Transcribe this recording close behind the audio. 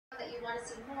you want to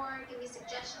see more, give me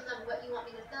suggestions on what you want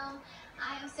me to film.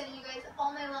 I am sending you guys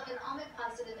all my love and all my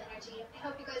positive energy. I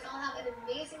hope you guys all have an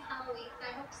amazing Halloween,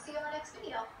 and I hope to see you on the next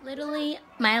video. Literally,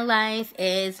 my life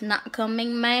is not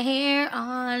combing my hair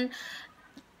on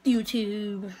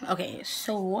YouTube. Okay,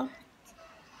 so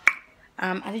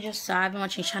as you just saw, I've been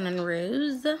watching Shannon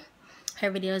Rose,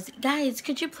 her videos. Guys,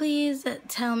 could you please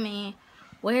tell me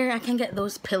where I can get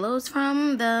those pillows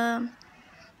from? The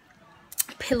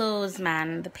pillows,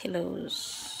 man, the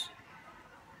pillows.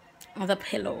 The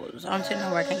pillows. I want to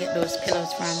know where I can get those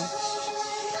pillows from.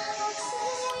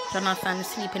 Jonathan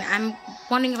sleeping. I'm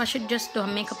wondering if I should just do a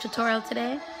makeup tutorial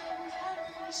today,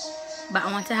 but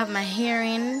I want to have my hair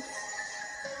in.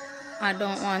 I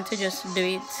don't want to just do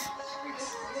it.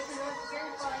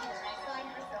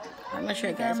 I'm not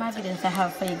sure, guys. There are my videos I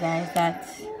have for you guys. That,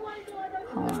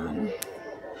 hold on.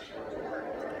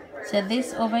 So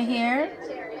this over here,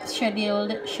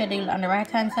 scheduled on the right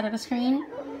hand side of the screen.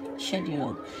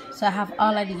 Scheduled. So I have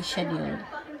all of these scheduled.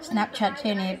 Snapchat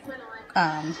Clinic,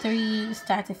 3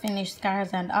 start to finish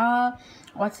scars and all.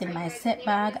 What's in my set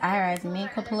bag? iRise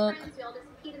makeup look.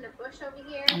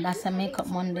 And that's a Makeup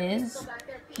Mondays.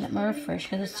 Let me refresh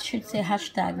because it should say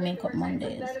hashtag Makeup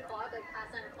Mondays.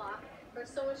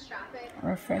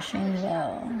 Refreshing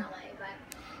well.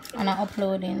 And I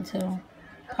upload into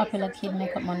Popular Kid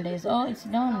Makeup Mondays. Oh, it's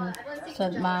done. So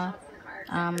my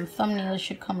thumbnail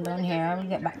should come down here. I will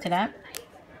get back to that.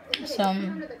 So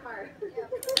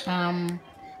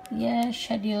yeah,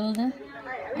 scheduled.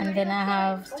 And then I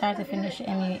have start to finish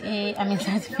MUA. I mean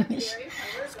start to finish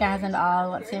scars and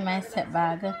all. What's in my set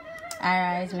bag?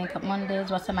 iRise Makeup Mondays.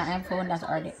 What's on my iPhone? That's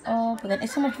already up. But then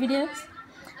it's so much videos.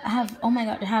 I have, oh my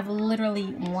god, I have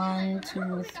literally 1,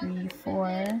 2, 3,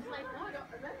 4.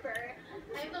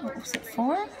 What was it,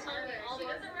 4?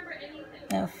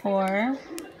 Yeah, 4,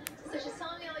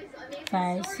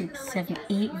 5, 6, 7,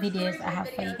 8 videos I have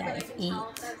for you guys.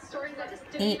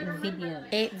 8 videos.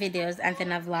 8 videos, and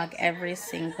then I vlog every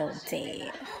single day.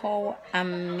 How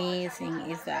amazing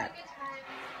is that?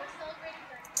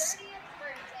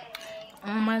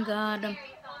 Oh my god.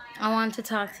 I want to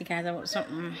talk to you guys about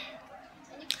something.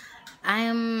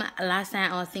 Last night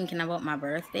I was thinking about my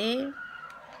birthday.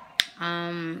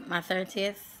 My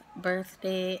 30th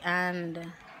birthday,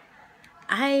 and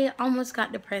I almost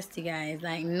got depressed, you guys.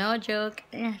 Like, no joke.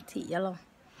 Teeth yellow.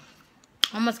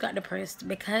 Almost got depressed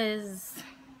because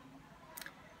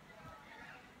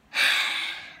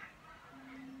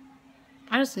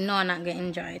I just know I'm not going to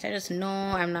enjoy it. I just know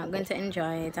I'm not going to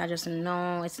enjoy it. I just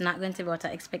know it's not going to be what I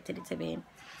expected it to be.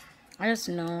 I just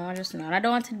know. And I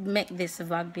don't want to make this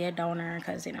vlog be a downer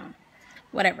because, you know,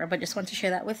 whatever. But just want to share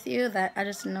that with you, that I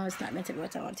just know it's not going to be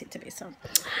what I want it to be. So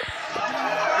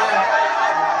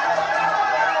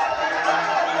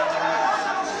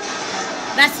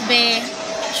that's Bay.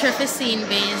 Trophy scene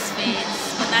Bay's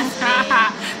face. But that's Bay.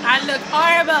 I look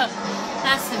horrible.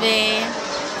 That's Bay.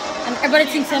 And everybody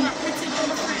thinks I'm...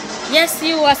 Yes,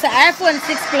 you was an iPhone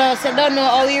 6 Plus. I don't know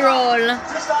how we roll.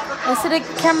 You see the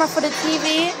camera for the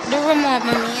TV? The remote,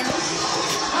 I mean.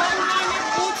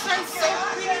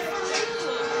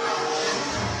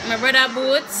 My brother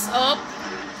boots up.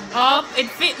 It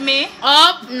fit me.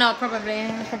 Up? No, probably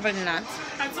not.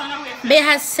 Bay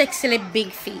has sexily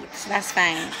big feet. That's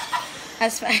fine.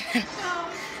 That's fine.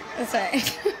 That's fine.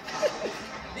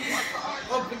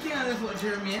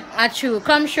 True.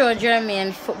 Come show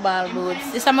Jeremy football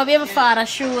boots. This time I'll be able to father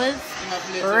shoes.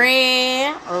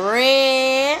 Ray.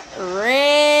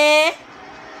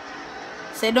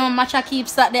 So don't match a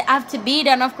keeps that they have to be.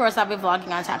 Then of course I'll be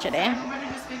vlogging on Saturday.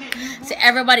 So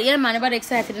everybody, yeah man, everybody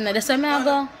excited in there. That's where I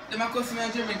go.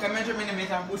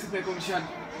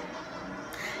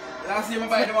 Last year I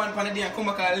buy the one for the day and come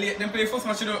back late. Then play first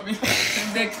match without me.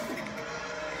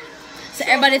 So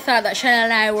everybody thought that Shannon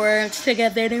and I weren't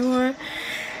together anymore.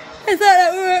 I thought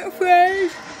that we weren't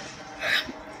friends.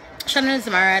 Shannon is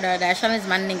my ride or die. Shannon is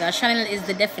my nigga. Shannon is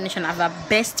the definition of a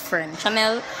best friend.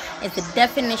 Shannon is the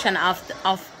definition of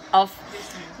I'm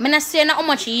not saying not how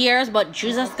much years, but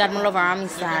Jesus God, my lover, I'm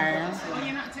sorry. Oh,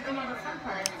 you're not taking another front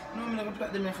part? No, I'm gonna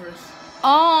plug them in first.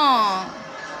 Oh.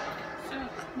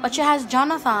 But she has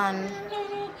Jonathan.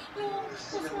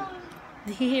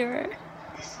 Do you hear her?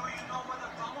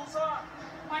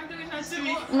 I'm doing that to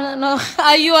me. No.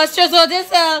 Are you stressed out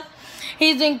yourself?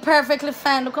 He's doing perfectly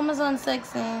fine. Look at my son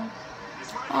sexy.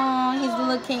 Oh, he's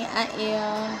looking at you.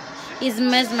 He's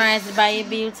mesmerized by your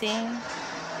beauty.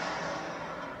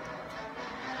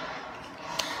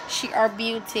 She are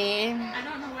beauty. I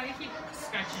don't know why I keep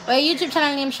scratching. What YouTube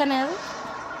channel name, Chanel?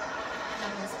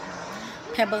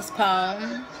 Pebbles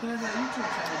Palm.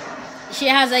 She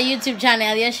has a YouTube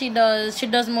channel. Yes, she does. She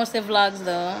does mostly vlogs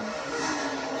though.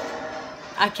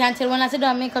 I can't tell when I do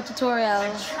a makeup tutorial.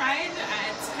 I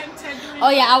attempted. Oh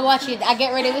yeah, I watch it. I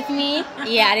get ready with me.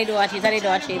 Yeah, I did watch it. I did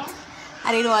watch it.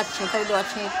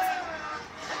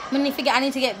 I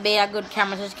need to get Bay a good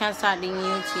camera so she can start doing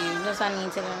YouTube. That's what I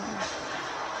need to do.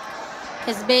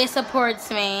 Because Bay supports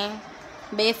me.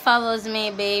 Bay follows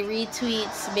me. Bay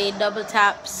retweets. Bay double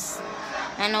taps.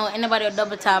 I know anybody with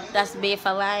double tap, that's Bay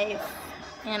for life.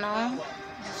 You know?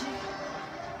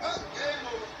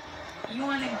 You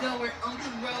want to go where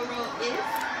Uncle Roro is?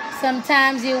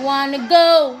 Sometimes you want to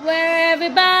go where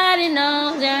everybody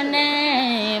knows your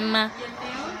name.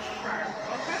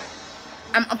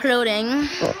 I'm uploading.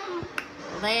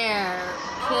 There.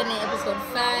 Uploading episode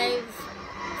 5.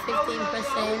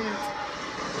 15%.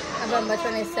 November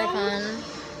 22nd.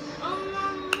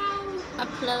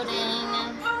 Uploading.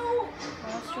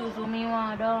 What's choose who me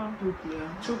want do?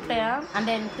 Two player. And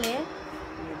then play.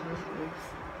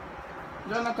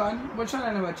 Jonathan, but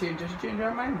Shanna never changed. She changed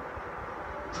her mind.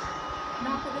 No,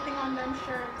 put the thing on them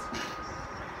shirts.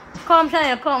 Come,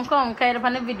 Chanel, come. Carry up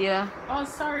on the video. Oh,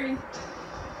 sorry.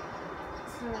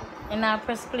 And now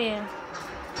press play.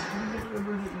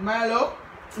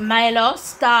 Milo,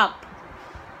 stop.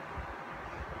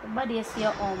 Everybody see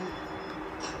your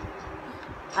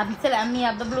I'm telling me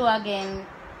have the blue again.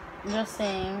 Just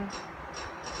saying.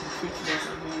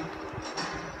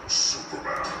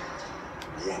 Superman.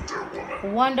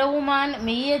 Wonder Woman,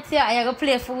 me hate you. I go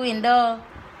play for win though.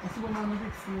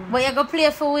 But you go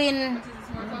play for win.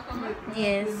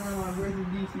 Yes.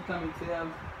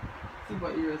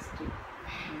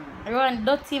 Run,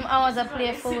 that team hours I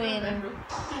play for win.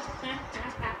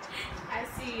 I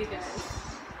see you guys.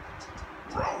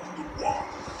 Round 1.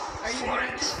 Are you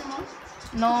ready, Simone?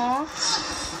 No.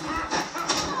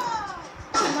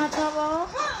 Not about.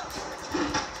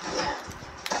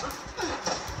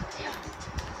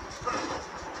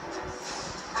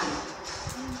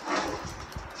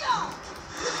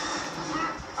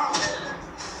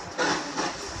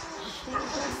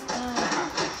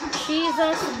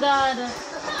 Jesus God.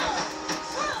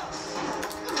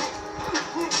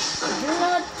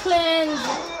 Blood cleanse.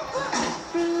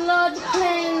 Blood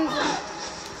cleanse.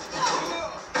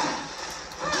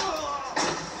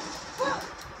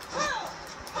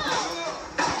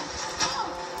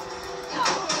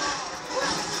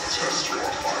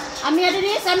 I'm here to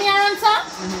this. I'm here on top.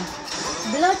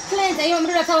 Blood cleanse. I want to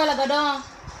do that a while ago.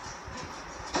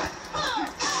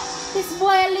 This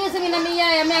boy lazy me in my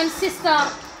eye. I'm sister.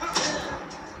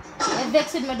 I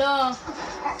vexed with my dog.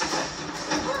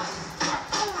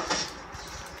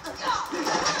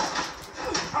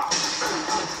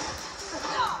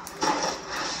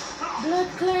 Blood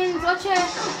cleanse. Watch it.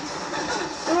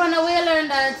 Run away, learn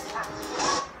that.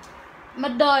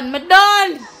 I'm done.